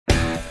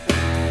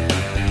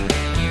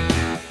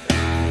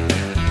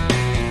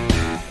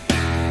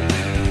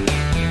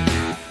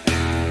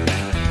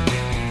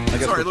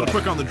Sorry, a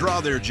little quick on the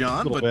draw there,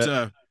 John,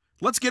 but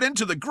let's get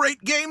into the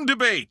great game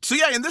debate. So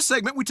yeah, in this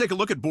segment, we take a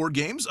look at board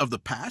games of the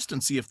past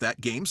and see if that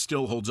game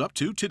still holds up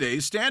to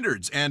today's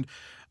standards. And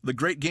the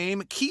great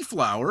game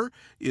Keyflower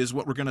is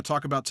what we're going to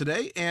talk about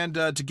today. And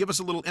to give us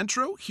a little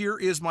intro, here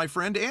is my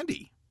friend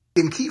Andy.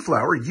 In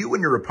Keyflower, you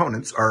and your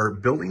opponents are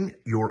building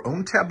your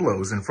own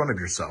tableaus in front of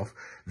yourself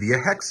via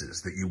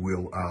hexes that you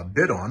will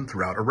bid on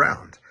throughout a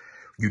round.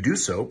 You do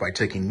so by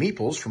taking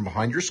meeples from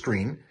behind your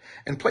screen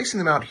and placing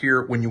them out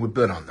here when you would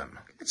bid on them.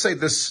 Let's say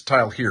this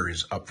tile here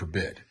is up for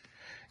bid.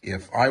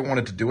 If I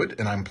wanted to do it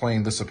and I'm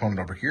playing this opponent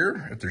over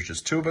here, if there's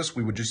just two of us,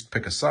 we would just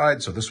pick a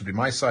side. So this would be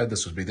my side,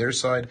 this would be their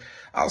side.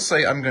 I'll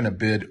say I'm going to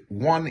bid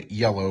 1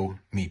 yellow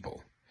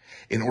meeple.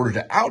 In order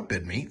to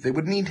outbid me, they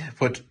would need to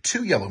put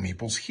 2 yellow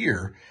meeples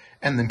here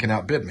and then can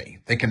outbid me.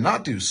 They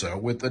cannot do so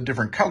with a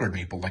different colored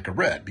meeple like a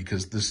red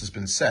because this has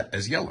been set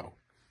as yellow.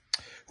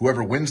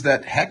 Whoever wins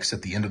that hex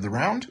at the end of the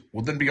round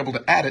will then be able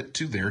to add it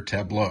to their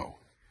tableau.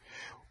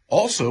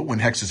 Also, when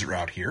hexes are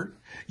out here,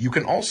 you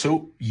can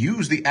also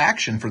use the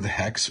action for the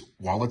hex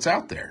while it's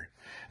out there.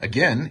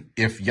 Again,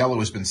 if yellow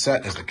has been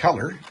set as the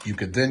color, you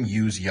could then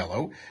use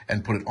yellow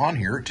and put it on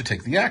here to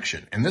take the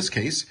action. In this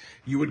case,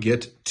 you would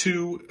get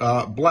 2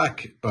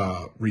 black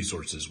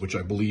resources, which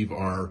I believe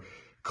are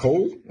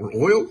coal or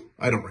oil.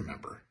 I don't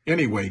remember.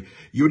 Anyway,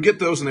 you would get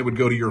those and they would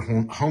go to your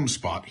home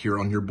spot here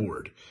on your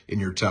board in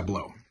your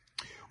tableau.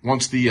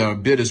 Once the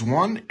bid is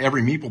won,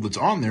 every meeple that's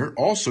on there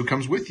also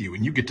comes with you,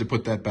 and you get to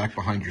put that back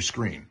behind your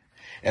screen.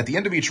 At the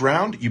end of each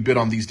round, you bid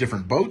on these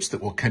different boats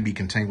that can be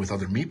contained with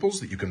other meeples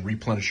that you can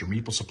replenish your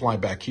meeple supply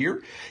back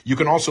here. You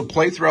can also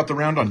play throughout the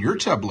round on your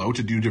tableau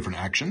to do different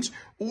actions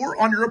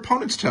or on your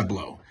opponent's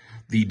tableau.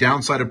 The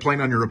downside of playing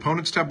on your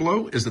opponent's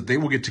tableau is that they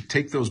will get to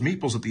take those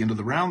meeples at the end of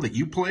the round that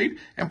you played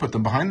and put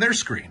them behind their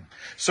screen.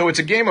 So it's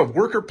a game of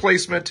worker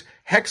placement,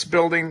 hex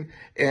building,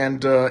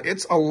 and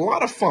it's a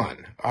lot of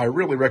fun. I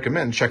really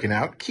recommend checking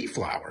out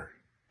Keyflower.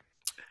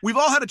 We've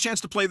all had a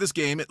chance to play this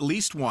game at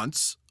least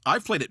once.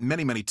 I've played it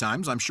many, many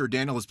times. I'm sure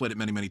Daniel has played it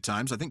many, many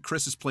times. I think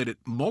Chris has played it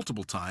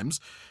multiple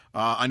times.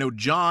 I know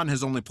John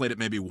has only played it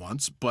maybe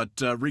once, but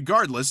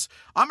regardless,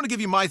 I'm going to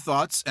give you my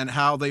thoughts and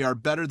how they are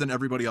better than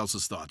everybody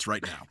else's thoughts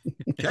right now.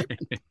 Okay?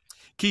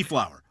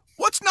 Keyflower.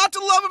 What's not to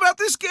love about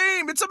this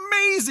game? It's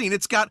amazing.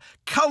 It's got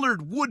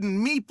colored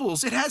wooden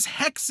meeples. It has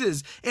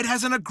hexes. It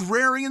has an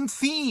agrarian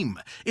theme.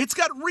 It's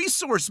got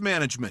resource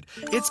management.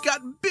 It's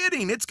got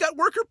bidding. It's got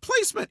worker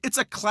placement. It's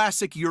a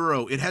classic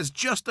Euro. It has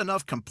just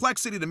enough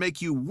complexity to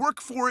make you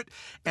work for it,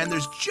 and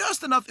there's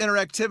just enough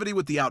interactivity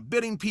with the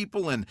outbidding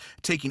people and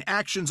taking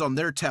actions on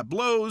their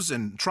tableaus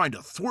and trying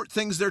to thwart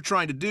things they're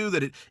trying to do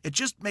that it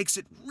just makes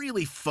it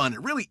really fun.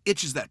 It really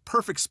itches that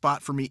perfect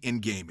spot for me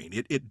in gaming.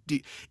 It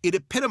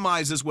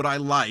epitomizes what I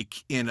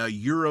like in a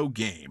Euro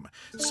game.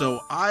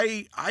 So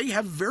I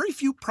have very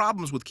few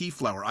problems with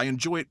Keyflower. I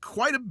enjoy it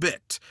quite a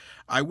bit.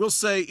 I will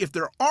say if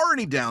there are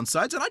any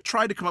downsides, and I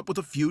tried to come up with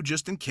a few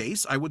just in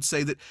case, I would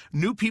say that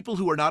new people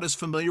who are not as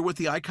familiar with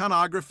the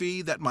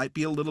iconography, that might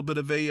be a little bit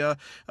of a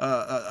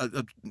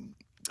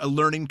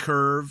learning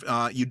curve.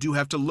 You do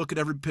have to look at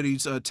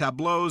everybody's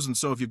tableaus, and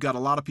so if you've got a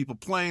lot of people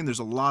playing, there's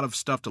a lot of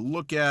stuff to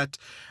look at.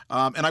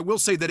 And I will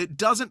say that it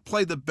doesn't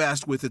play the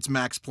best with its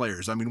max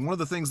players. I mean, one of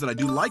the things that I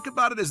do like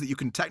about it is that you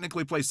can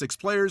technically play 6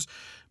 players,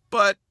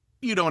 but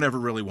you don't ever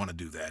really want to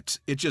do that.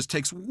 It just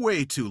takes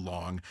way too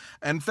long.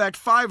 In fact,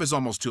 5 is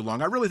almost too long.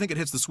 I really think it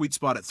hits the sweet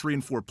spot at 3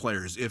 and 4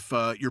 players. If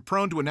you're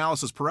prone to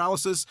analysis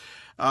paralysis,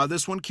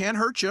 this one can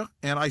hurt you.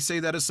 And I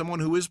say that as someone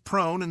who is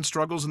prone and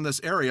struggles in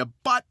this area.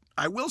 But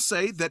I will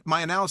say that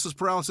my analysis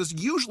paralysis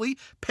usually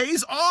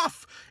pays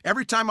off.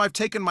 Every time I've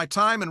taken my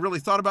time and really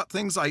thought about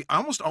things, I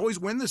almost always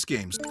win this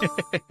game.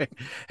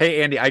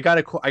 Hey, Andy, I got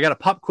a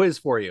pop quiz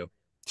for you.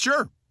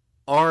 Sure.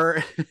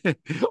 Are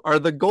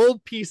the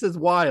gold pieces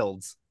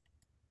wilds?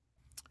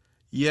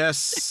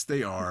 Yes,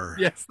 they are.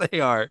 Yes,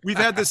 they are. We've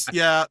had this.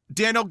 Yeah,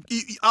 Daniel,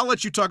 I'll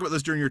let you talk about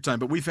this during your time,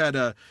 but we've had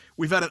an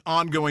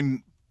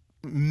ongoing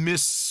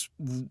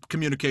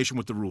miscommunication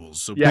with the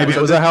rules. So yeah, maybe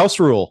it was a house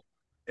rule.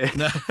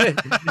 No,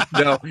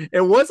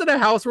 it wasn't a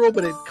house rule,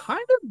 but it kind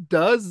of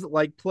does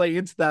like play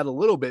into that a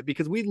little bit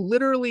because we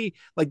literally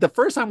like the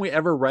first time we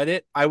ever read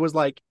it, I was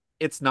like,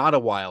 it's not a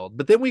wild.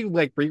 But then we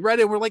like reread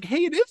it and we're like,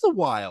 hey, it is a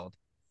wild.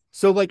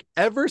 So like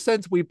ever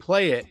since we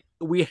play it,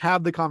 we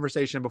have the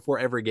conversation before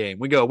every game.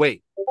 We go,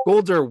 wait,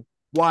 golds are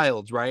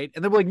wilds, right?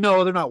 And then we're like,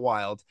 no, they're not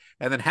wilds.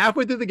 And then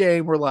halfway through the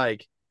game, we're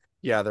like,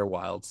 yeah, they're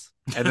wilds.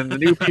 And then the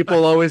new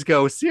people always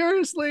go,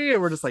 seriously?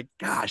 And we're just like,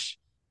 gosh,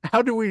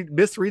 how do we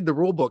misread the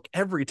rule book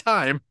every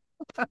time?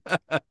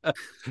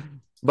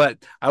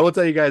 But I will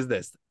tell you guys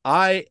this.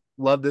 I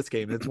love this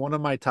game. It's one of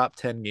my top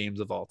 10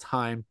 games of all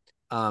time.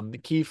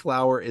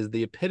 Keyflower is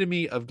the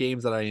epitome of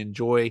games that I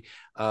enjoy.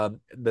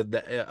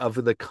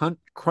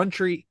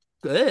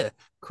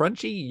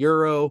 Crunchy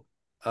Euro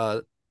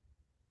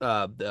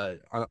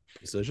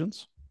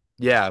Decisions.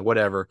 Yeah,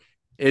 whatever.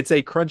 It's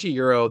a crunchy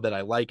Euro that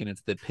I like, and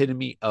it's the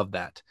epitome of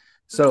that.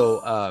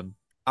 So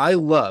I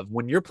love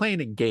when you're playing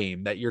a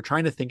game that you're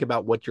trying to think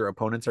about what your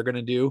opponents are going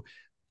to do.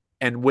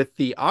 And with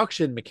the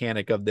auction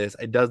mechanic of this,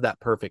 it does that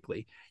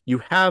perfectly.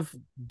 You have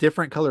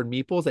different colored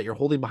meeples that you're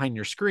holding behind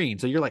your screen.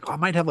 So you're like, oh, I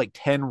might have like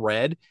 10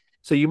 red.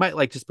 So you might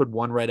like just put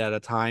one red at a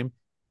time,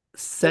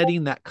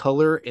 setting that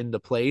color into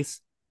place,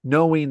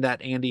 knowing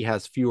that Andy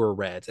has fewer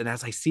reds. And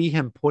as I see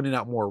him putting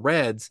out more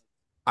reds,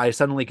 I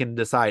suddenly can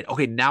decide,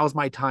 okay, now's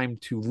my time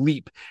to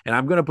leap. And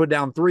I'm going to put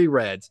down 3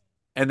 reds.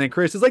 And then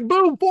Chris is like,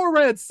 boom, 4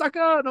 reds, suck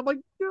on. And I'm like,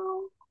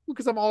 no,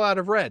 because I'm all out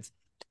of reds.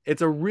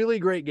 It's a really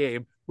great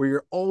game where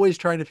you're always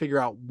trying to figure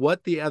out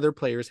what the other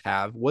players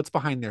have, what's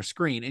behind their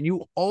screen. And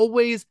you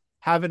always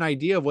have an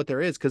idea of what there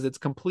is because it's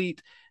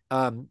complete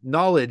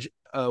knowledge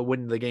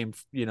when the game,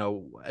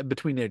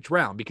 between each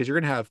round, because you're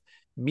going to have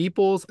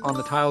meeples on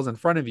the tiles in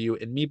front of you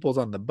and meeples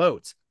on the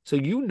boats. So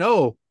you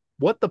know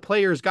what the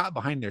players got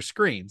behind their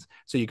screens.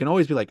 So you can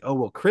always be like, oh,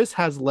 well, Chris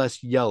has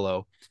less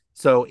yellow.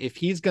 So if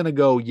he's going to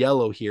go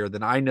yellow here,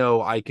 then I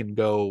know I can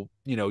go,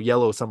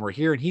 yellow somewhere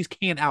here, and he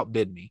can't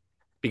outbid me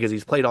because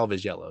he's played all of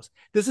his yellows.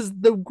 This is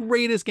the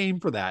greatest game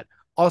for that.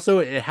 Also,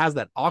 it has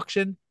that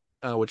auction,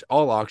 which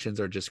all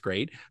auctions are just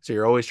great. So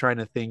you're always trying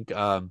to think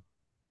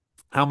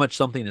how much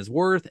something is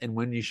worth and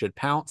when you should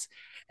pounce.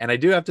 And I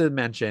do have to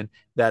mention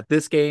that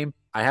this game,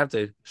 I have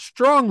to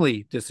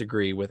strongly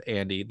disagree with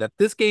Andy that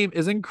this game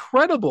is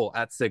incredible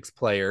at 6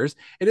 players.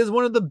 It is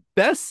one of the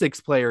best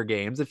 6-player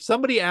games. If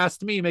somebody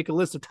asked me to make a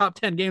list of top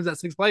 10 games at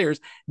 6 players,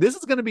 this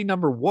is going to be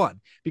number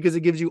 1 because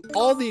it gives you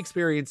all the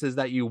experiences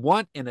that you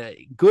want in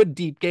a good,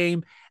 deep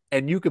game,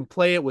 and you can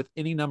play it with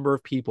any number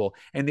of people.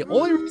 And the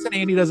only reason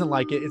Andy doesn't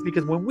like it is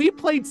because when we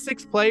played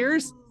 6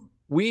 players,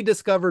 we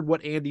discovered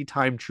what Andy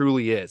time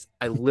truly is.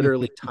 I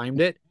literally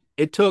timed it.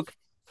 It took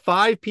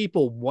 5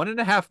 people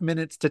 1.5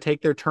 minutes to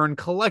take their turn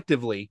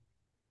collectively,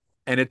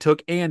 and it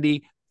took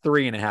Andy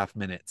 3.5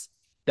 minutes.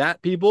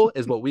 That, people,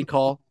 is what we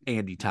call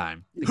Andy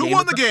time. Who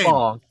won the game?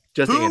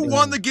 Who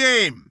won the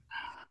game?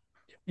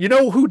 You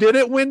know who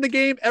didn't win the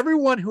game?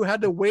 Everyone who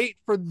had to wait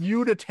for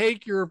you to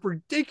take your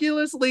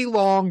ridiculously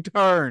long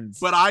turns.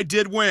 But I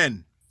did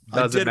win.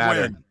 Doesn't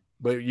matter.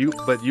 But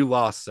you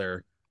lost,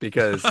 sir,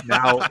 because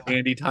now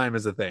Andy time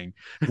is a thing.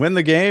 Win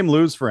the game,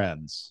 lose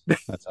friends.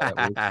 That's how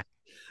that works.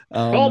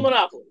 Call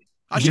Monopoly.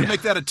 I should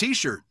make that a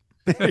t-shirt.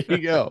 There you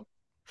go.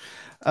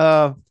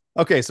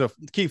 Okay, so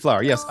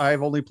Keyflower. Yes,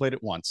 I've only played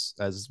it once,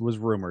 as was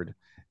rumored.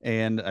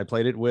 And I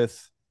played it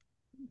with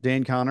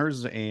Dan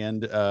Connors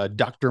and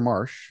Dr.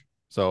 Marsh.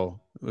 So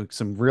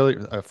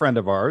a friend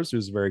of ours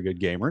who's a very good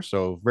gamer.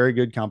 So very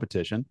good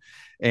competition.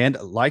 And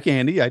like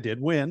Andy, I did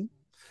win.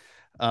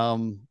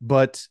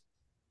 But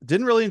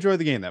didn't really enjoy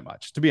the game that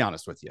much, to be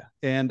honest with you.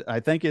 And I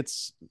think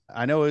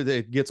I know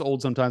it gets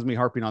old sometimes me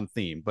harping on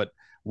theme, but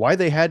why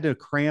they had to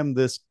cram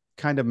this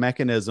kind of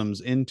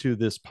mechanisms into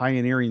this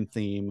pioneering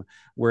theme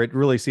where it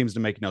really seems to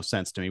make no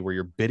sense to me, where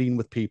you're bidding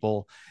with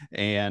people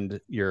and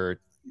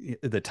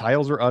the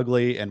tiles are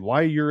ugly, and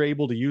why you're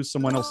able to use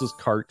someone else's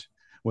cart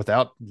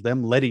without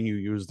them letting you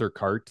use their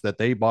cart that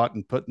they bought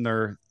and put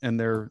in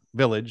their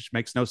village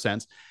makes no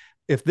sense.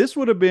 If this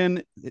would have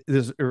been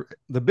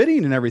the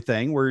bidding and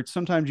everything, where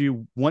sometimes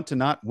you want to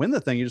not win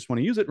the thing, you just want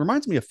to use it,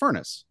 reminds me of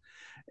Furnace.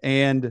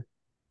 And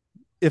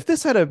if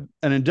this had an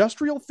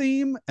industrial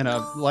theme and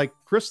like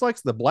Chris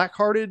likes the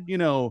black-hearted,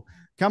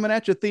 coming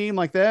at you theme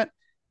like that,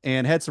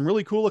 and had some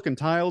really cool looking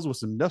tiles with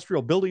some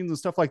industrial buildings and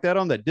stuff like that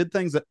on that did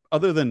things that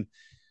other than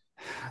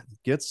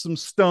get some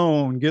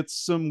stone, get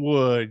some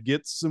wood,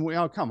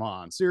 come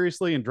on,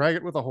 seriously, and drag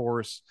it with a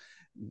horse.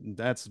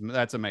 That's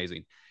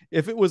amazing.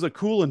 If it was a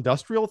cool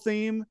industrial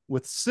theme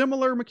with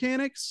similar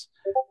mechanics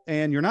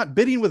and you're not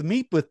bidding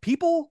with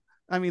people,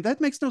 I mean,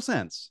 that makes no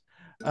sense.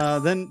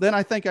 Then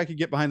I think I could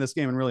get behind this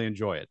game and really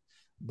enjoy it.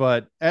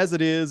 But as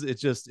it is,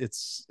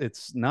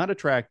 it's not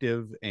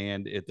attractive,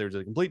 and there's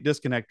a complete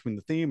disconnect between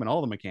the theme and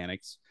all the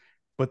mechanics.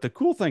 But the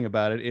cool thing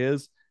about it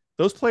is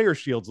those player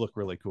shields look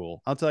really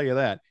cool. I'll tell you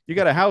that. You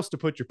got a house to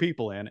put your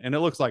people in, and it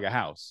looks like a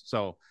house.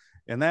 So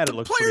and that it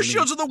looks player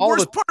shields are the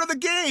worst part of the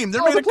game.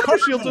 They're made of player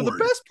shields are the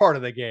best part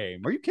of the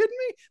game. Are you kidding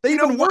me? They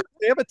even work.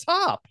 They have a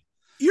top.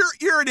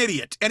 You're an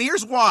idiot, and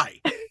here's why.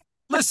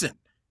 Listen.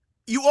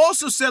 You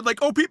also said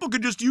people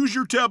could just use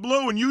your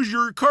tableau and use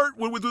your cart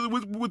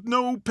with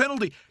no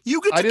penalty.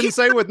 I didn't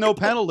say with no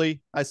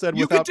penalty. I said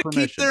without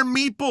permission. You get to keep their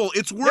meeple.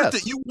 It's worth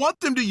it. You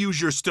want them to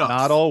use your stuff.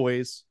 Not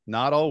always.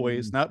 Not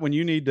always. Not when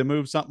you need to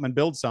move something and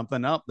build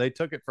something up. They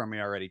took it from me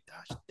already.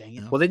 Gosh dang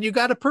it. Well, then you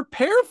got to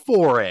prepare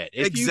for it.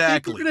 If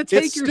exactly. You think you're going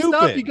to take your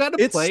stuff, you got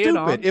to play it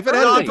on. If it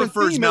John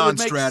prefers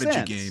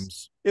non-strategy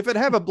games. If it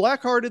have a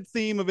black-hearted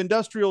theme of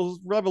industrial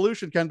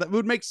revolution that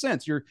would make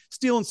sense. You're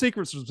stealing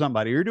secrets from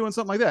somebody. You're doing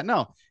something like that.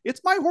 No,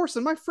 it's my horse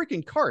and my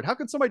freaking cart. How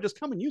can somebody just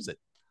come and use it?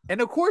 And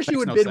of course you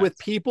would bid with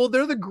people.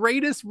 They're the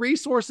greatest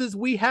resources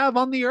we have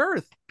on the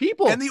earth.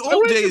 People. In the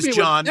old days,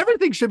 John.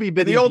 Everything should be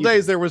bidding. In the old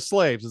days, there was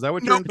slaves. Is that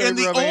what you're in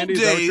favor of, Andy?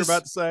 Is that what you're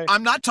about to say?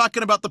 I'm not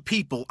talking about the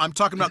people. I'm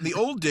talking about in the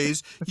old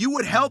days, you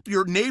would help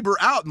your neighbor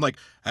out and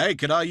hey,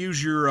 could I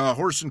use your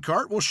horse and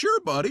cart? Well, sure,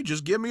 buddy.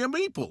 Just give me a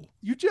meeple.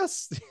 You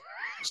just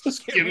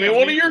give me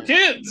one of your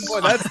kids. Boy,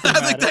 I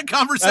think that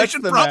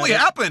conversation probably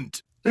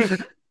happened.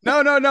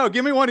 No.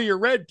 Give me one of your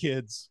red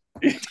kids.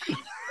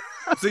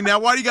 See, now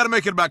why do you got to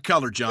make it about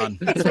color, John?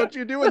 That's what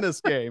you do in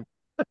this game.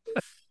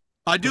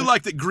 I do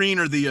like that green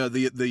are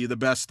the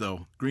best,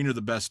 though. Green are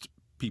the best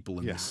people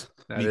in this.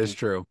 That is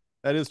true.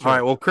 That is true. All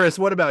right, well, Chris,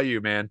 what about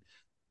you, man?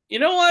 You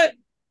know what?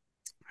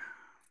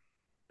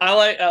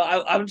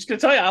 I'm just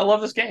gonna tell you, I love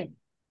this game.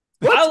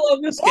 What? I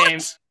love this game.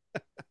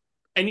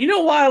 And you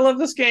know why I love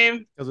this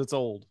game? Because it's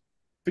old.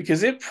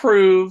 Because it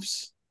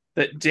proves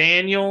that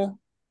Daniel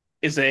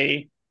is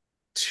a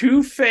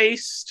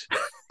two-faced,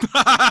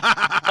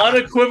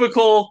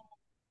 unequivocal,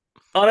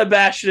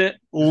 unabashed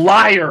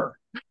liar.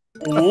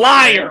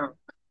 Liar.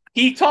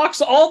 He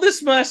talks all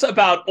this mess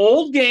about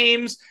old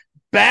games,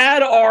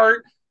 bad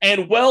art,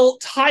 and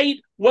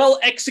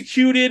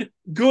well-executed,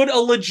 good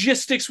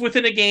logistics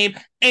within a game,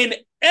 and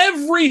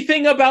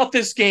everything about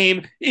this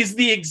game is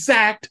the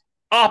exact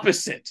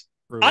opposite.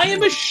 I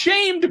am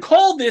ashamed to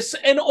call this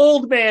an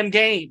old man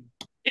game.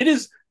 It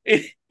is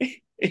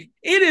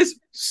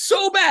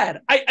so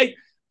bad.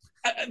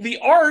 The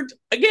art,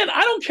 again,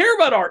 I don't care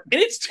about art,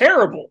 and it's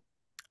terrible.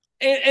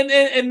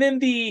 And then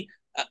the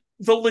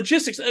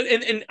logistics,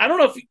 and I don't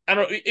know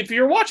if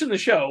you're watching the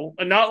show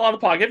and not on the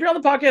podcast. If you're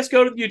on the podcast,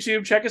 go to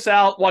YouTube, check us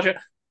out, watch it.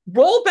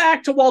 Roll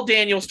back to while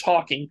Daniel's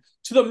talking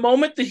to the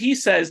moment that he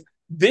says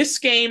this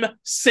game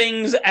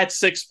sings at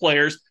 6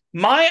 players.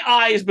 My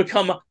eyes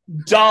become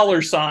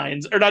dollar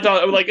signs, or not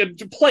dollar, like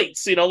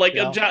plates, like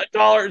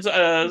dollars,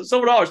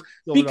 silver dollars,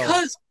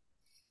 because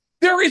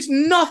there is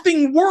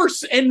nothing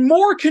worse and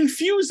more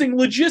confusing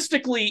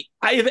logistically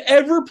I have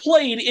ever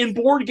played in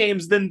board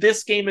games than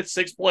this game at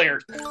 6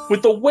 players.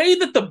 With the way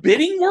that the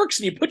bidding works,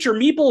 and you put your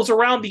meeples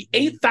around the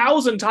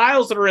 8,000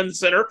 tiles that are in the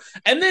center,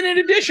 and then in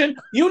addition,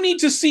 you need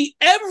to see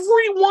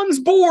everyone's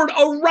board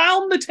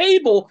around the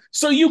table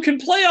so you can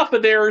play off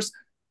of theirs,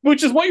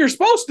 which is what you're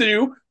supposed to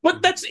do,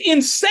 but that's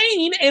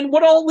insane, and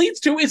what all leads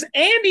to is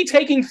Andy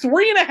taking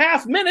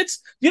 3.5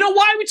 minutes. You know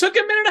why we took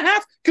a minute and a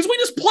half? Because we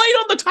just played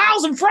on the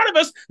tiles in front of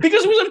us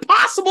because it was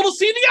impossible to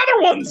see the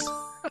other ones.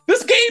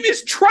 This game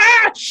is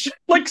trash.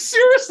 Like,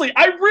 seriously,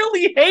 I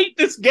really hate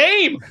this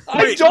game.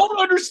 I don't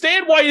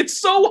understand why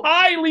it's so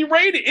highly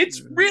rated.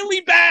 It's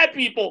really bad,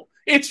 people.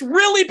 It's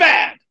really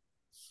bad.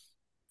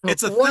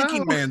 It's a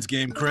thinking man's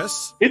game,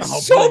 Chris.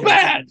 It's so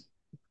bad.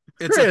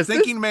 It's Chris, a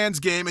thinking man's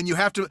game, and you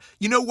have to,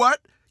 you know what?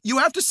 You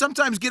have to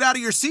sometimes get out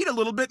of your seat a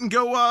little bit and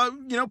go,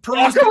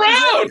 peruse walk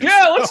around.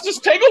 Yeah, let's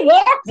just take a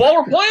walk while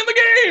we're playing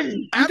the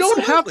game. You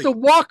don't have to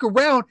walk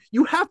around.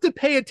 You have to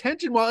pay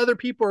attention while other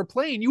people are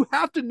playing. You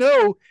have to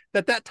know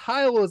that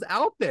tile is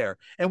out there.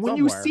 And when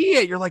you see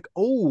it, you're like,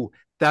 oh,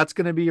 that's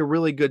going to be a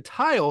really good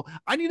tile.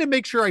 I need to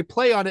make sure I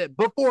play on it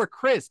before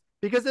Chris.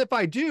 Because if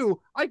I do,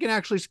 I can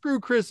actually screw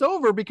Chris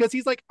over because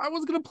he's like, I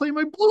was going to play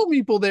my blue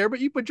meeple there, but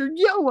you put your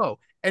yellow.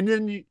 And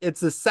then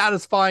it's a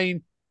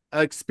satisfying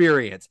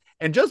experience.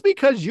 And just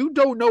because you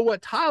don't know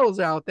what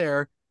tiles out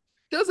there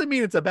doesn't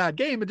mean it's a bad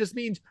game. It just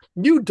means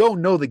you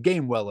don't know the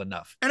game well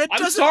enough. And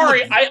I'm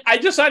sorry. I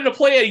decided to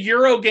play a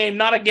Euro game,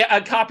 not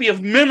a copy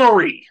of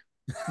Memory.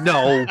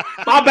 No.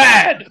 My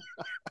bad.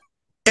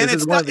 And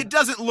it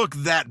doesn't look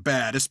that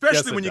bad,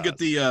 especially when you get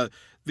the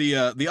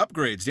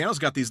upgrades. Daniel's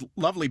got these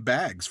lovely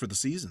bags for the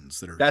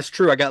seasons That's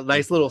true. I got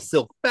nice little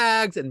silk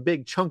bags and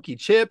big chunky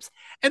chips,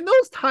 and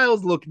those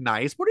tiles look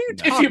nice. What are you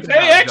talking about? If you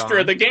pay extra,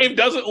 John? The game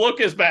doesn't look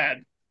as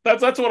bad.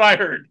 That's what I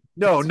heard.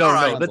 No.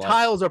 The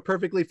tiles are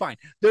perfectly fine.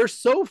 They're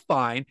so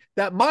fine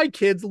that my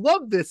kids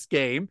love this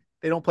game.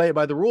 They don't play it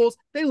by the rules.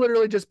 They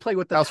literally just play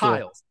with the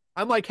tiles.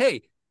 I'm like,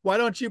 hey, why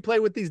don't you play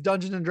with these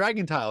Dungeons and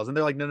Dragon tiles? And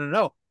they're like,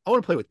 no. I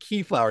want to play with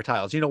Keyflower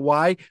tiles. You know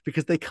why?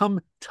 Because they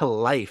come to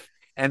life.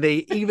 And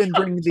they even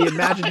bring the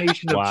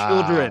imagination of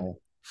children.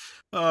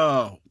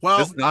 Oh, well.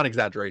 This is not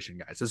exaggeration,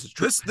 guys. This is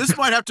true. This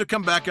might have to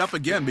come back up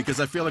again because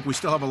I feel like we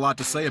still have a lot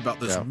to say about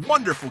this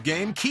wonderful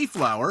game,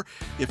 Keyflower.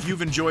 If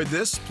you've enjoyed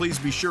this, please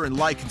be sure and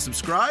like and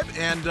subscribe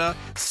and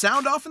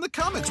sound off in the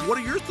comments. What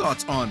are your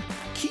thoughts on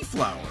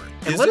Keyflower?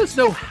 And let us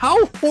know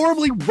how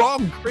horribly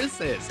wrong Chris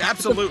is.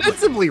 Absolutely. It's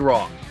offensively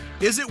wrong.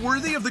 Is it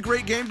worthy of the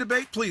great game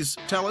debate? Please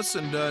tell us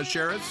and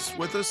share it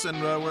with us,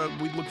 and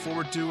we look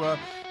forward to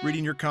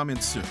reading your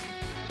comments soon.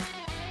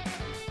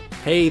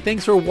 Hey,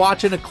 thanks for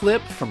watching a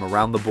clip from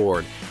Around the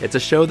Board. It's a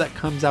show that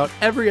comes out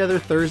every other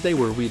Thursday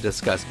where we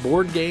discuss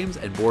board games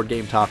and board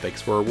game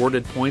topics. We're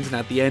awarded points, and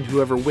at the end,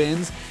 whoever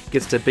wins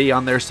gets to be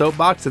on their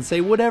soapbox and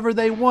say whatever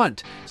they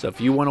want. So if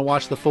you want to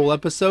watch the full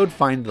episode,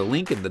 find the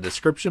link in the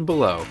description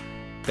below.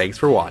 Thanks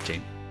for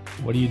watching.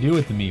 What do you do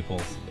with the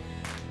meeples?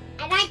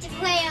 I like to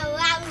play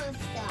around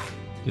with them.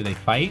 Do they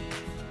fight?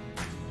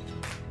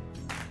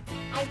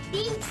 I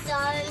think so.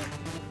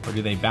 Or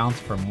do they bounce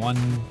from one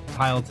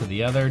tile to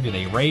the other? Do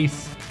they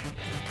race?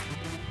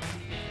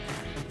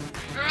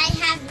 I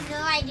have no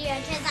idea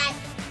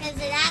because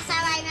the last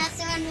time I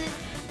messed around with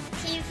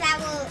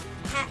Keyflower,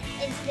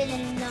 it's been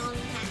a long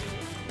time.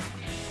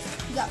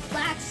 You got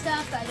black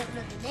stuff I don't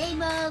know the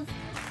name of.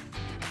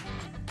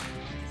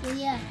 So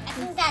yeah, I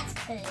think that's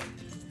good.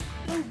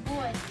 Oh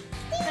boy,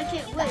 I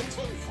can't wait.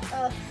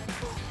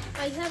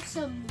 I have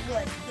some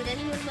wood. Would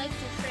anyone like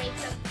to trade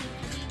some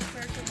PPG?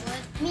 search of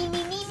wood. Me.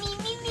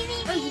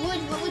 Oh, wood.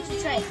 What would you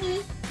trade?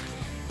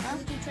 What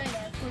would you trade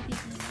at 4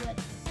 pieces of wood?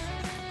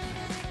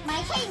 My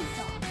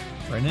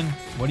chainsaw. Brendan,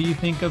 what do you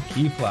think of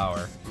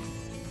Keyflower?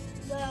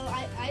 Well,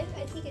 I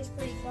think it's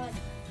pretty fun.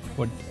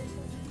 What?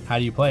 How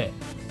do you play it?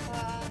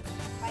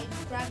 I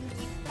grab the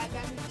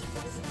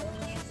keyboards and the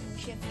lamps and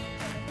shift and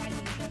find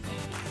the shift.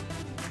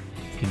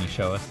 Can you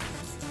show us?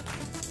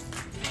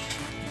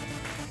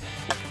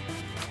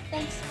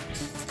 Thanks.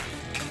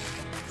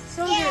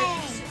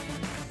 Soldiers,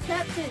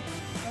 Captain.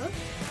 Huh?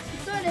 You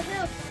gotta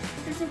help.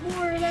 There's a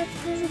war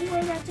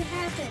about to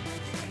happen.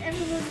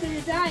 Everyone's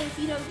gonna die if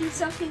you don't do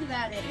something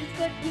about it.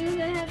 You're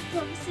gonna have to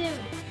come soon.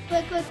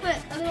 Quick.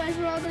 Otherwise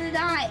we're all gonna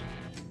die.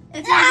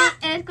 And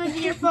it's gonna be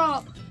your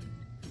fault.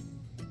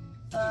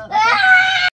 Okay.